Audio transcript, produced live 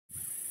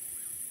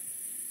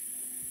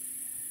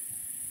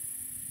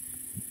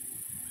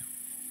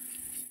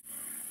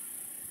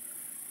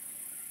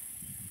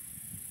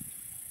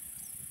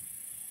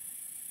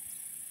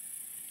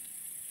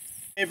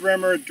Dave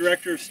Remmer,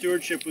 Director of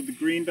Stewardship with the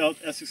Greenbelt,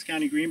 Essex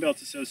County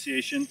Greenbelt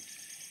Association,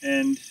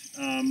 and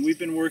we've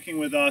been working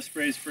with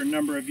ospreys for a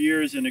number of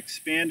years and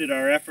expanded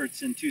our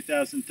efforts in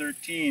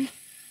 2013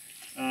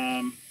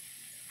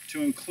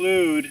 to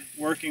include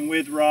working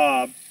with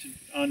Rob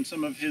on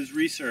some of his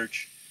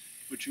research,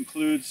 which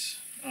includes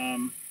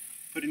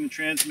putting the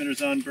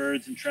transmitters on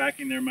birds and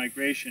tracking their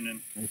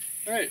migration. All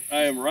right,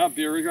 I am Rob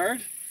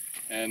Beauregard,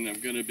 and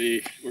we're going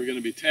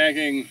to be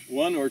tagging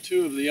one or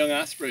two of the young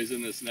ospreys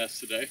in this nest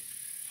today.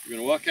 We're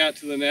going to walk out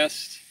to the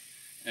nest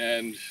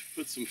and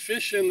put some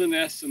fish in the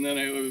nest, and then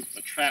I have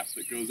a trap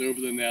that goes over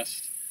the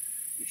nest,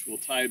 which will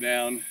tie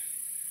down.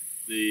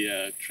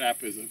 The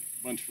trap is a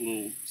bunch of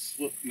little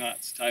slip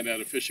knots tied out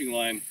of fishing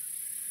line.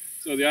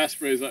 So the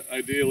ospreys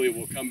ideally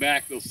will come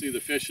back, they'll see the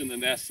fish in the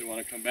nest, they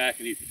want to come back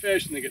and eat the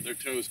fish, and they get their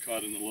toes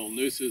caught in the little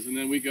nooses, and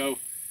then we go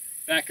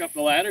back up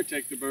the ladder,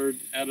 take the bird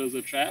out of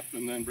the trap,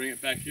 and then bring it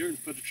back here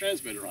and put the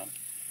transmitter on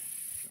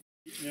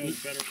it. You know,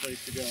 it's a better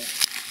place to go.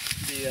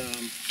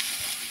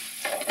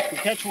 If we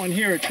catch one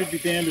here, it should be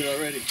banded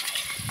already.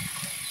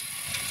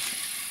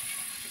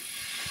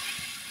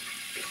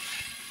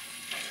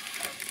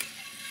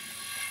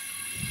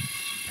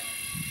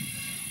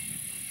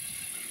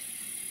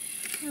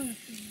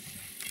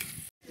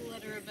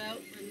 Let her about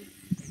when we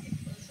get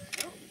closer.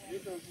 Oh, here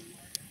goes.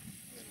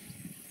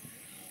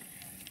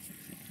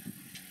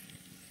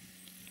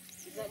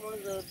 Is that one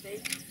of the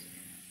babies?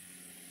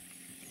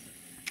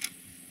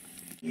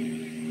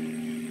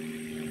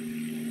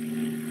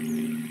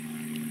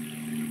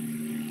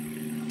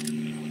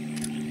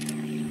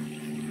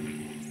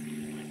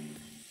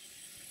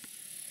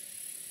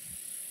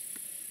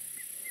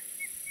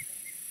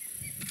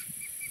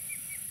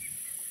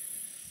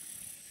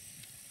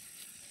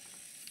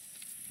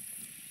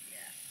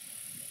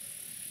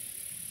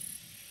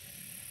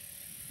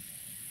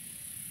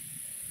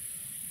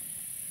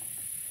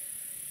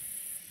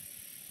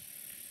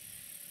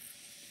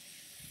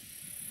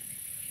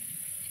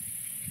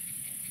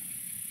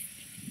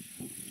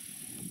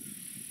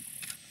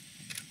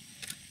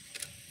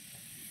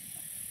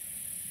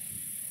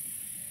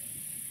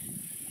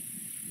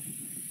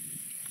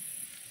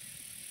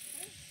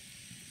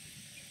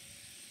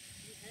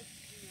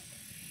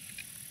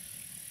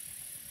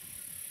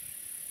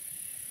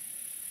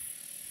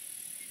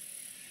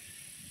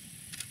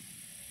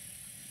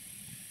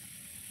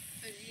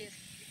 So did you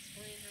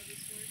explain how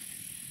this works?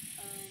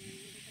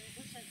 It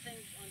looks like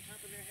things on top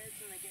of their heads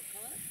when they get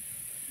caught?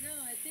 No,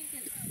 I think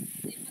it's,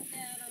 they put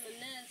that on the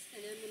nest,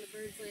 and then when the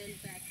birds land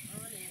back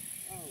on it,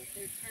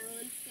 their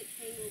talons get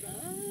tangled up.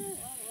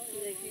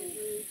 So they can't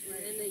move,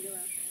 and then they go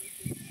out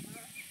there.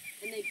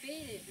 And they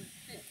bait it with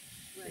fish.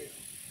 Right.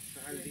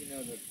 So how does he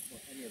know that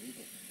any of these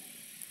are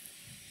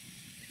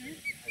How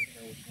does he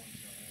know which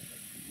ones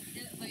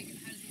are Like,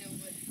 how does he know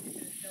what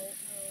an adult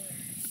or...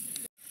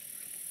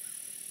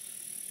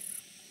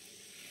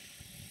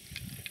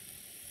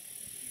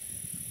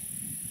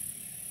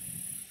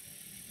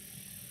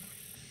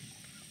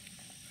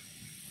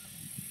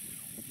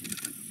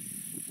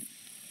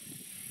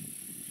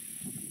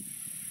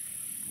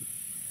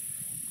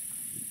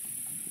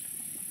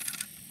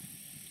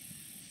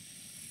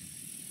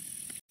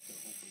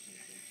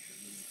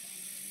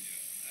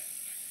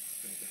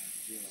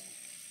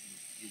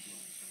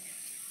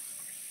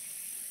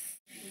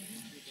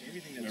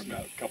 They're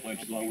about a couple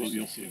inches long,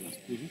 you'll see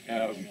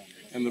them.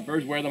 And the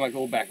birds wear them like a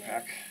little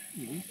backpack,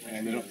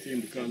 and they don't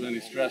seem to cause any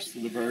stress to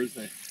the birds.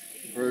 The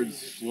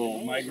birds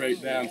will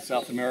migrate down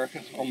South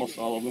America, almost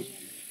all of them.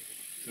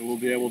 So we'll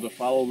be able to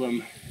follow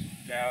them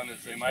down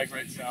as they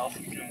migrate south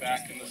and come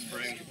back in the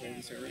spring.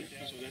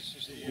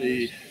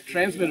 The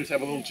transmitters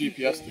have a little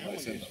GPS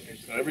device in them.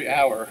 So every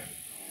hour,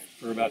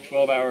 for about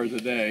 12 hours a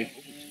day,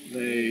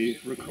 this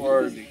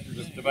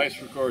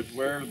device records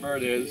where the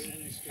bird is,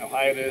 how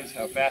high it is,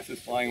 how fast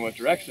it's flying, what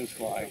direction it's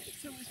flying,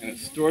 and it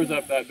stores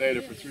up that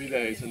data for 3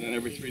 days, and then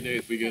every 3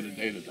 days we get a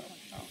data dump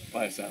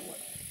via satellite.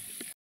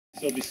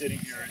 So I'll be sitting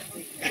here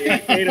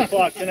at 8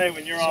 o'clock tonight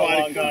when you're all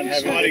long gone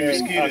having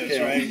mosquitoes,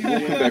 right?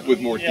 We'll come back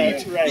with more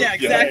heat. Right. Yeah,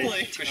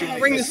 exactly. I'll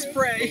bring the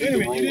spray. Wait a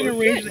minute, you didn't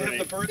arrange to have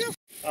the birds?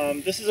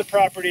 This is a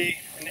property,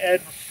 and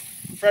Ed,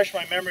 refresh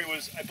my memory,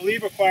 was, I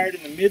believe, acquired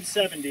in the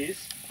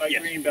mid-70s by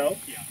Greenbelt.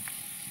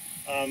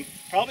 Yeah.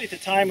 Probably at the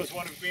time was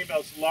one of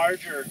Greenbelt's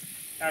larger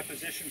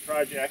acquisition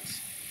projects.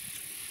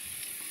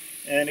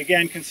 And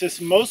again, consists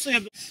mostly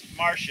of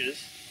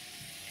marshes,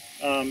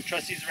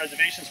 trustees of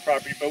reservations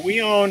property, but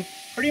we own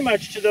pretty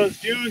much to those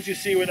dunes you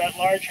see where that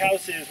large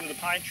house is with a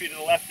pine tree to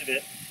the left of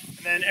it.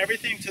 And then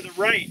everything to the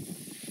right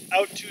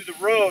out to the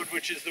road,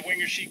 which is the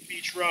Wingersheek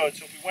Beach Road.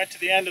 So if we went to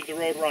the end of the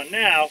road we're on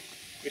now,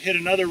 we'd hit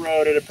another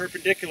road at a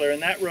perpendicular,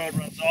 and that road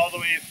runs all the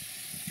way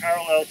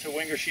parallel to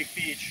Wingersheek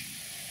Beach,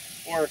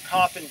 or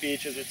Coffin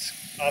Beach as it's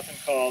often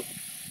called.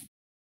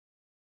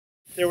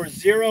 There were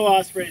 0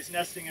 ospreys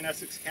nesting in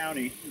Essex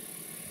County,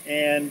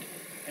 and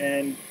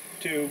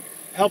to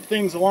help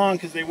things along,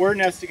 because they were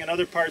nesting in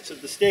other parts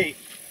of the state,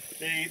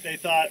 they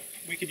thought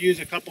we could use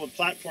a couple of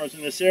platforms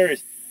in this area.